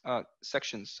course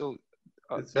sections. So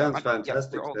it sounds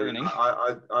fantastic. We're all learning.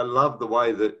 I love the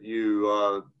way that you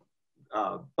are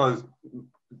both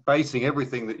basing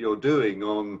everything that you're doing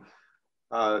on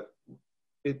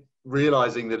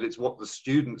realizing that it's what the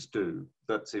students do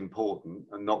that's important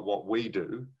and not what we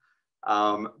do.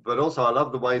 But also I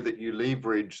love the way that you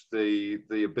leverage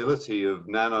the ability of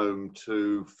Nanome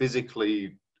to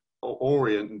physically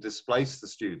orient and displace the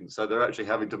students. So they're actually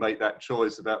having to make that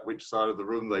choice about which side of the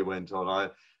room they went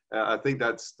on. I think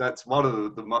that's one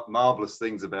of the marvelous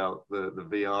things about the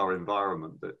VR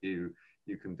environment, that you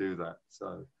can do that.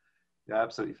 So yeah,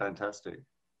 absolutely fantastic.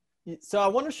 So I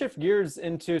want to shift gears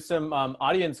into some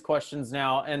audience questions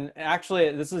now. And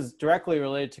actually, this is directly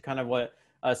related to kind of what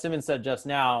Semin said just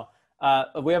now.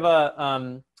 We have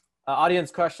a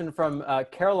audience question from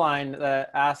Caroline that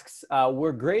asks,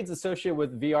 were grades associated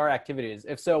with VR activities?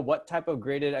 If so, what type of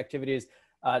graded activities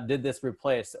did this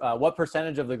replace? What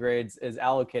percentage of the grades is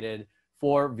allocated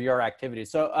for VR activities?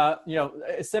 So,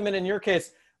 Semin, in your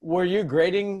case, were you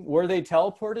grading, were they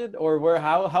teleported, or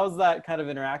how's that kind of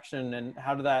interaction, and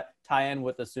how did that tie in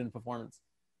with the student performance?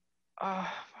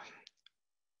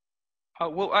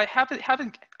 Well, I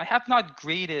have not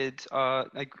graded,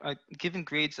 given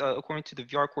grades according to the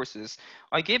VR courses.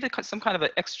 I gave it some kind of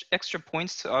extra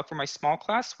points for my small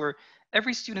class, where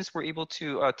every students were able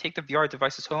to take the VR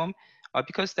devices home,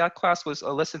 because that class was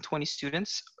less than 20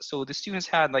 students. So the students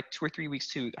had like 2 or 3 weeks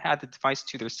to have the device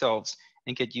to themselves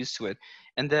and get used to it.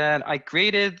 And then I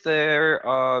graded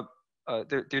their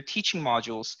teaching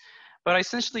modules, but I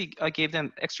essentially gave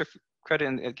them extra credit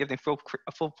and give them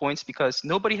full points, because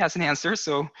nobody has an answer,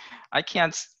 so I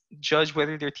can't judge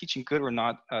whether they're teaching good or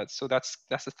not. So that's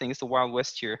the thing. It's the Wild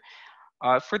West here.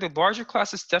 For the larger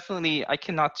classes, definitely I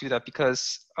cannot do that,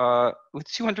 because with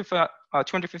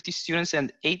 250 students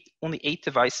and only 8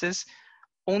 devices,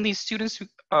 only students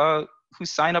who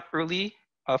sign up early,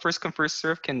 first come first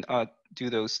serve, can do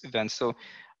those events. So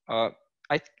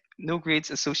no grades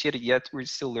associated yet. We're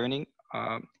still learning.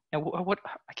 And what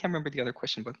I can't remember the other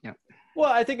question, but yeah. Well,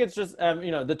 I think it's just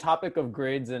the topic of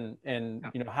grades and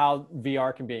how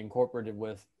VR can be incorporated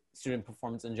with student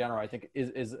performance in general, I think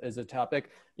is a topic.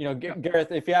 You know,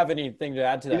 Gareth, if you have anything to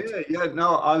add to that. Yeah.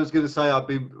 No, I was going to say,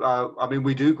 I mean,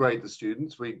 we do grade the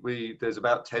students. There's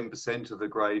about 10% of the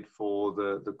grade for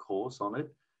the course on it.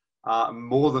 I'm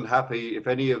more than happy if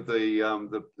any of the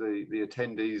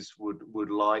attendees would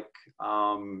like,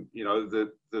 you know,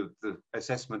 the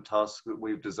assessment tasks that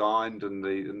we've designed and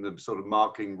the sort of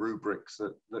marking rubrics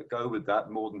that go with that.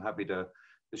 More than happy to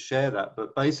share that.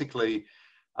 But basically,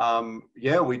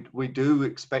 yeah, we do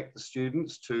expect the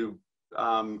students to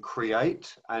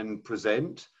create and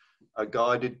present a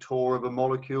guided tour of a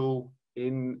molecule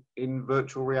in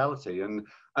virtual reality, and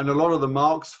a lot of the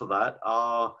marks for that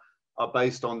are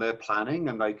based on their planning,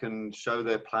 and they can show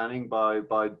their planning by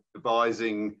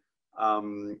devising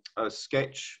a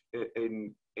sketch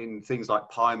in things like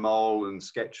PyMol and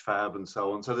Sketchfab and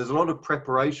so on. So there's a lot of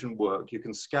preparation work. You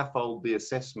can scaffold the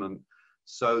assessment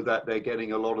so that they're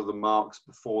getting a lot of the marks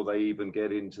before they even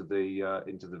get into the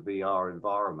VR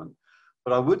environment.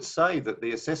 But I would say that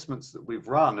the assessments that we've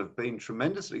run have been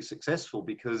tremendously successful,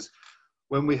 because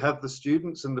when we have the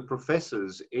students and the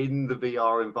professors in the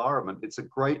VR environment, it's a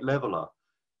great leveler.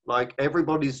 Like,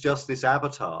 everybody's just this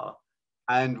avatar.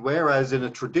 And whereas in a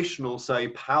traditional, say,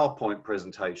 PowerPoint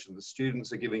presentation, the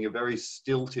students are giving a very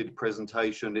stilted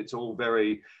presentation. It's all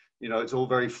very, you know, it's all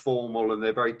very formal and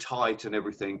they're very tight and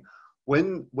everything.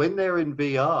 When they're in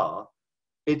VR,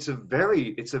 it's a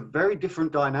very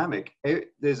different dynamic.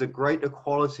 There's a great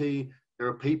equality. There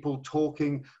are people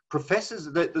talking.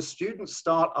 Professors, that the students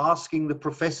start asking the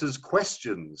professors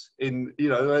questions. In, you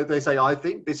know, they say, "I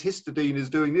think this histidine is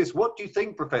doing this. What do you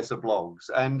think, Professor Bloggs?"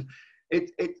 And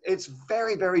it's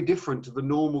very, very different to the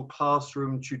normal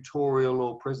classroom tutorial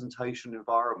or presentation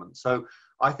environment. So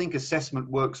I think assessment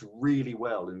works really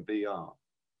well in VR.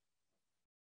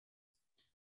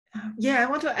 Yeah, I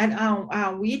want to add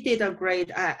on, we did a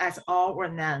grade as all or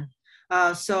none.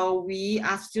 So we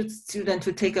asked students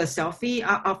to take a selfie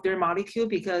of their molecule,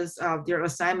 because their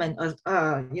assignment,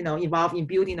 you know, involved in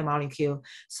building the molecule.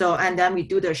 So, and then we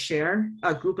do the share,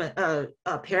 group,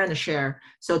 parent share.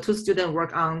 So 2 students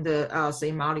work on the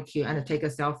same molecule and take a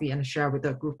selfie and share with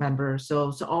the group member.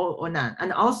 So all or none.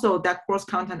 And also that course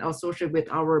content associated with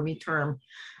our midterm.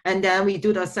 And then we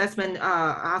do the assessment,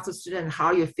 ask the student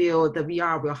how you feel the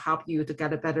VR will help you to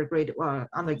get a better grade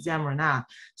on the exam or not.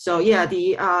 So yeah,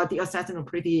 the assessment are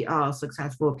pretty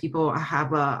successful. People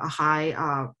have a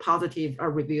high positive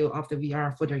review of the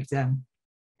VR for their exam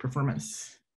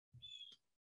performance.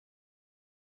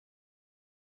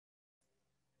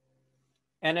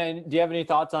 Anna, do you have any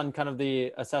thoughts on kind of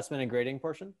the assessment and grading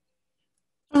portion?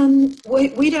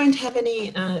 We don't have any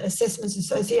assessments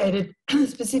associated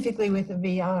specifically with the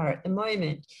VR at the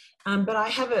moment, but I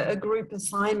have a group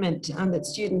assignment that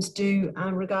students do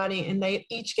regarding, and they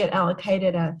each get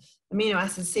allocated a amino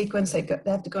acid sequence. They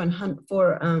have to go and hunt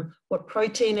for what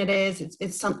protein it is.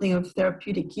 It's something of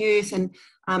therapeutic use, and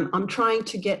I'm trying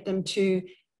to get them to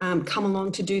come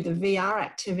along to do the VR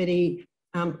activity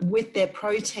with their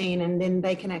protein, and then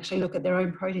they can actually look at their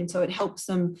own protein. So it helps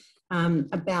them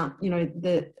about, you know,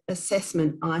 the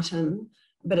assessment item,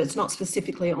 but it's not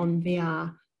specifically on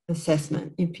VR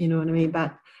assessment, if you know what I mean.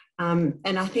 But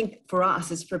and I think for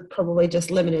us, it's probably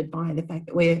just limited by the fact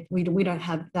that we don't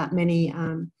have that many,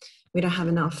 we don't have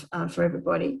enough for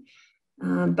everybody.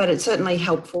 But it's certainly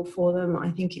helpful for them,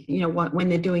 I think, you know, when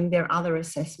they're doing their other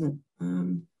assessment.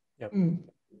 Yep.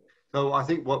 So I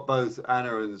think what both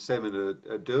Anna and Semin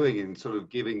are doing in sort of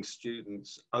giving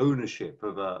students ownership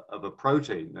of a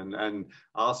protein and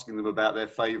asking them about their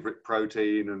favorite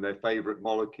protein and their favorite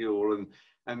molecule,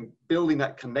 and building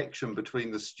that connection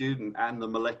between the student and the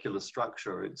molecular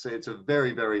structure. It's a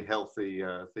very, very healthy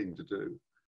thing to do.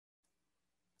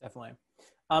 Definitely.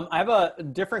 I have a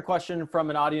different question from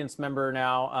an audience member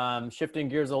now, shifting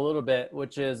gears a little bit,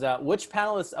 which is which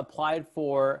panelists applied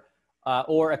for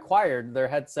or acquired their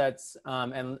headsets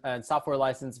and software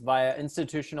license via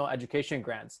institutional education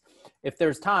grants? If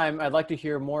there's time, I'd like to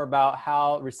hear more about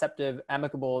how receptive,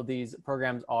 amicable these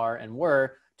programs are and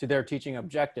were to their teaching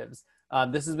objectives.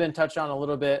 This has been touched on a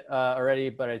little bit already,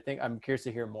 but I think I'm curious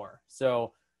to hear more.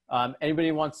 So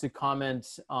anybody wants to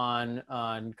comment on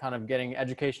kind of getting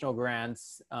educational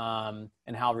grants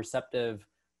and how receptive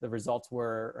the results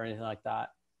were or anything like that?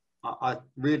 I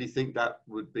really think that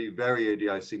would be very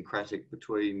idiosyncratic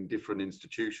between different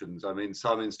institutions. I mean,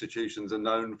 some institutions are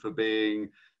known for being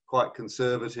quite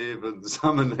conservative and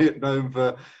some are known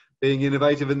for being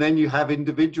innovative. And then you have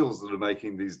individuals that are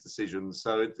making these decisions.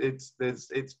 So it's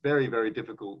very, very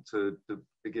difficult to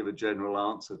give a general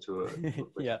answer to a question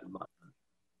yeah. like that.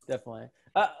 Definitely.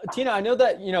 Tina, I know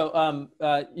that,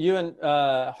 you and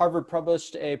Harvard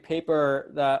published a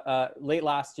paper that late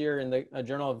last year in the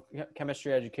Journal of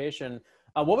Chemistry Education.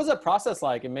 What was that process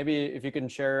like? And maybe if you can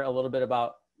share a little bit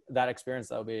about that experience,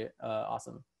 that would be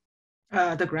awesome.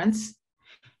 The grants?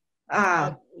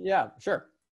 Yeah, sure.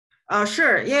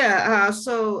 Sure, yeah.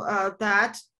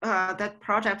 That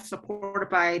project supported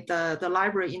by the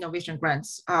Library Innovation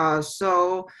Grants.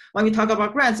 So when we talk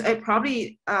about grants, it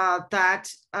probably that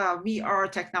VR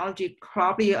technology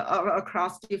probably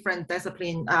across different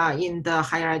disciplines in the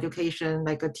higher education,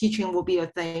 like teaching will be a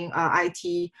thing,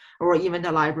 IT, or even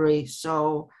the library.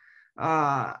 So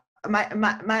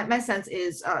my sense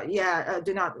is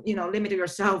do not limit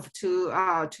yourself to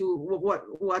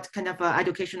what kind of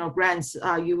educational grants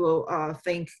you will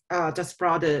think just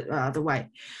brought the way.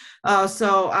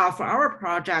 So for our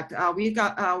project, I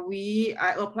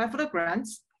applied for the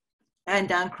grants and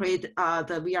then create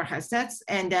the VR headsets,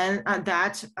 and then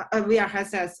that VR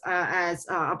headsets as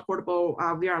a portable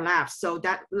VR lab. So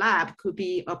that lab could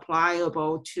be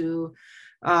applicable to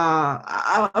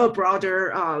a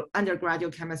broader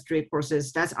undergraduate chemistry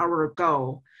courses. That's our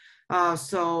goal.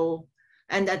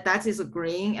 And that is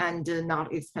green and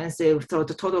not expensive. So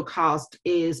the total cost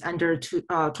is under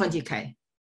 20K.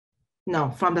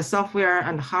 No, from the software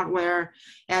and hardware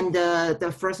and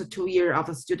the first 2 years of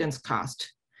the student's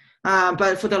cost.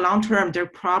 But for the long term, there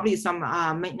probably some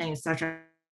maintenance such as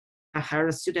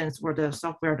hire students for the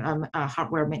software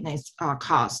hardware maintenance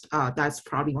cost. That's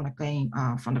probably going to gain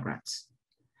from the grants.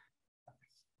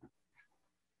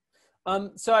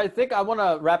 So I think I want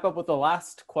to wrap up with the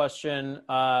last question,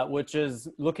 which is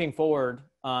looking forward.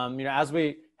 As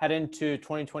we head into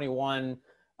 2021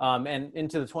 and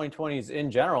into the 2020s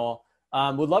in general,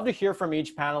 would love to hear from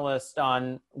each panelist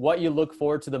on what you look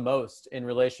forward to the most in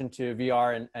relation to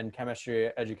VR and chemistry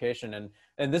education.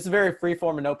 And this is very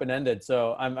freeform and open-ended,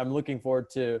 so I'm looking forward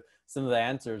to some of the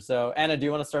answers. So Anna, do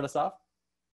you want to start us off?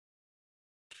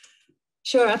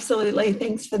 Sure, absolutely.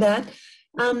 Thanks for that.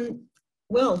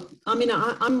 Well, I mean,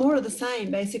 I'm more of the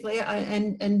same, basically,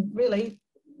 and really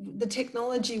the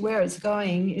technology where it's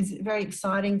going is very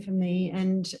exciting for me.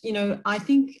 And, I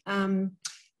think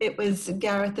it was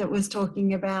Gareth that was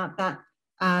talking about that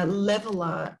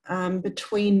leveler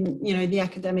between, the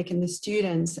academic and the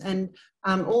students. And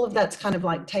all of that's kind of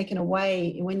like taken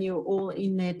away when you're all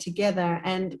in there together.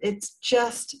 And it's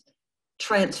just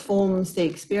transforms the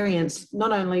experience,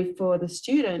 not only for the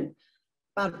student,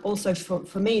 but also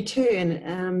for me too. And,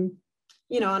 and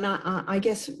I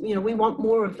guess, we want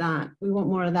more of that. We want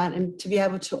more of that, and to be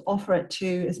able to offer it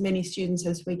to as many students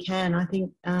as we can. I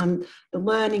think the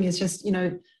learning is just,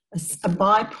 a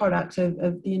byproduct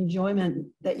of the enjoyment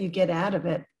that you get out of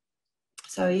it.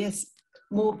 So yes,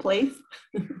 more please.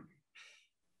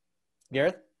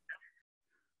 Gareth?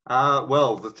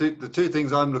 Well, the two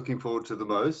things I'm looking forward to the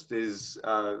most is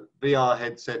VR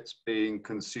headsets being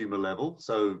consumer level,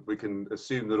 so we can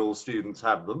assume that all students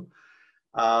have them.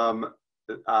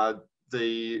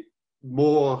 The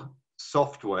more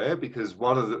software, because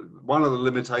one of the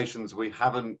limitations we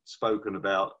haven't spoken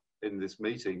about in this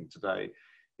meeting today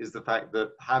is the fact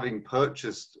that having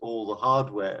purchased all the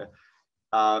hardware,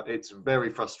 it's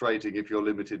very frustrating if you're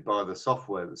limited by the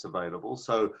software that's available.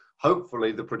 So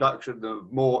hopefully the production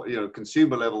of more,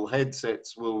 consumer level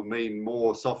headsets will mean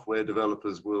more software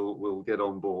developers will get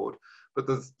on board. But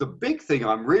the big thing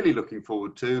I'm really looking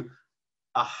forward to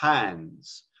are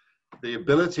hands. The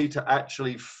ability to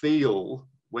actually feel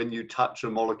when you touch a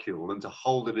molecule and to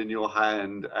hold it in your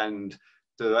hand and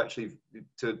to actually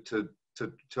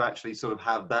sort of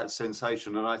have that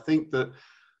sensation. And I think that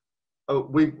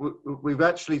we've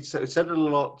actually said it a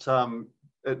lot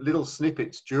at little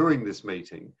snippets during this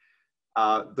meeting,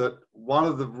 that one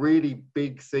of the really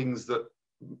big things that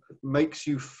makes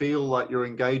you feel like you're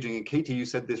engaging, and Kita, you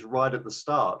said this right at the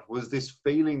start, was this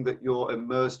feeling that you're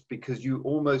immersed because you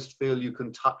almost feel you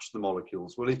can touch the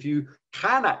molecules. Well, if you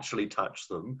can actually touch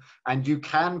them and you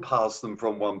can pass them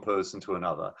from one person to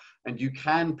another, and you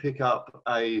can pick up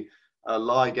a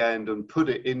ligand and put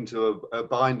it into a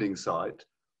binding site,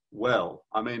 well,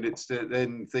 I mean, it's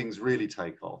then things really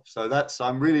take off. So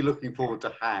I'm really looking forward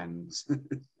to hands.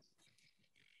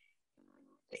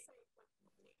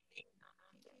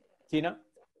 Tina?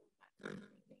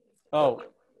 Oh,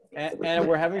 and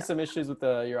we're having some issues with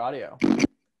your audio.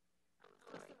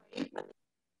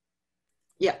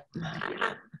 Yeah.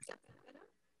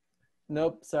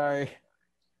 Nope, sorry. Okay.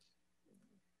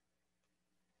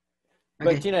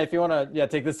 But Tina, if you want to,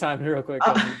 take this time real quick.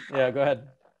 Yeah, go ahead.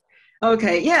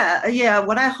 Okay, yeah.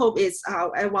 What I hope is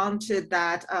I wanted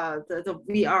that the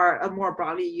VR more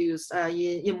broadly used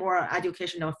in more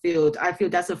educational field. I feel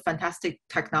that's a fantastic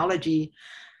technology,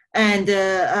 and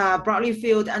broadly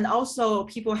field, and also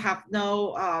people have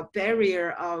no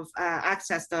barrier of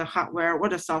access the hardware or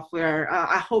the software.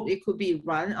 I hope it could be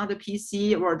run on the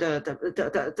PC or the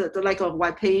like a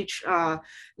web page,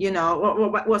 you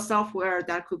know, or software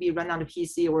that could be run on the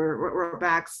PC or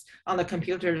backs on the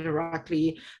computer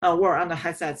directly or on the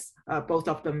headsets, both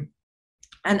of them.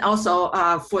 And also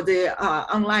for the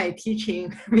online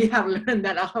teaching, we have learned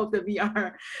that I hope the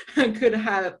VR could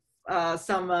have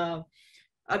some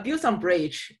build some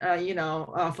bridge, you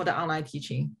know, for the online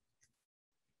teaching.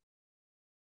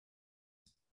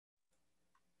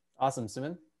 Awesome,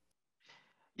 Semin.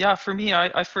 Yeah, for me,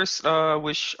 I first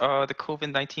wish the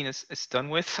COVID-19 is done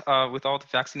with all the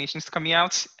vaccinations coming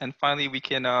out, and finally we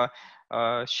can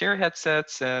share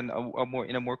headsets and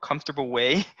in a more comfortable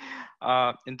way,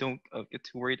 and don't get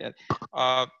too worried.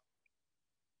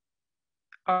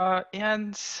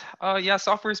 Yeah,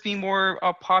 software is being more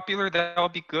popular. That'll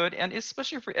be good, and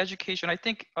especially for education, I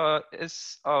think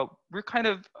we're kind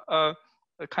of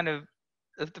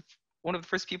one of the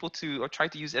first people to try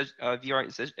to use VR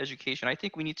is education. I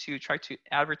think we need to try to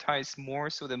advertise more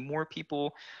so that more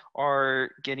people are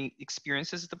getting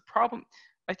experiences.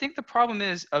 I think the problem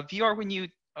is VR when you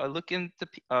look into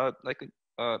like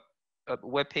a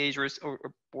web page or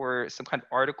some kind of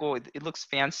article, it looks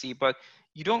fancy, but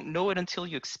you don't know it until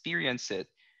you experience it.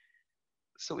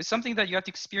 So it's something that you have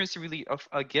to experience to really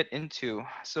get into.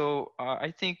 So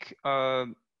I think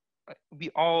we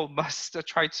all must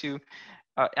try to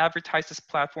advertise this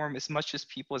platform as much as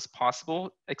people as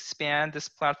possible, expand this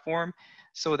platform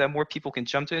so that more people can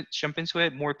jump into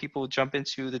it, more people jump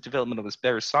into the development of this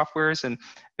better softwares and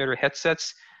better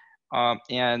headsets,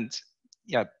 and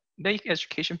yeah, make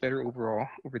education better overall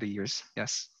over the years.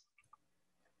 Yes.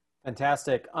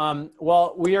 Fantastic.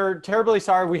 Well, we are terribly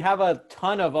sorry. We have a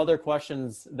ton of other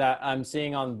questions that I'm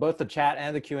seeing on both the chat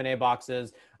and the Q&A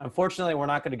boxes. Unfortunately, we're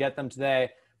not going to get them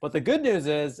today. But the good news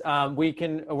is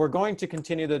we're going to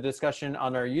continue the discussion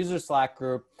on our user Slack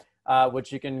group,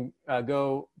 which you can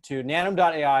go to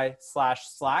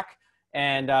nanome.ai/Slack,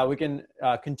 and we can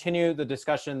continue the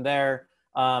discussion there.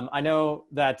 I know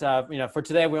that you know, for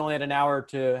today we only had an hour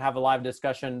to have a live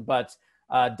discussion, but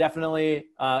definitely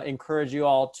encourage you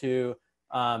all to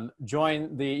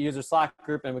join the user Slack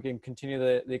group, and we can continue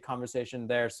the conversation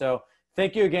there. So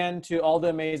thank you again to all the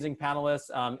amazing panelists.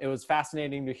 It was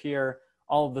fascinating to hear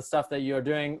all of the stuff that you are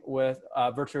doing with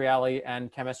virtual reality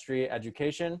and chemistry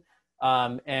education.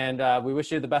 And we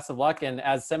wish you the best of luck. And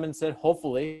as Semin said,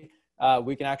 hopefully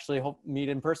we can actually meet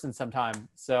in person sometime.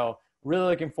 So really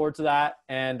looking forward to that.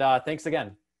 And thanks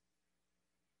again.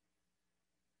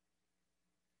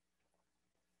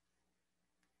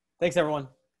 Thanks, everyone.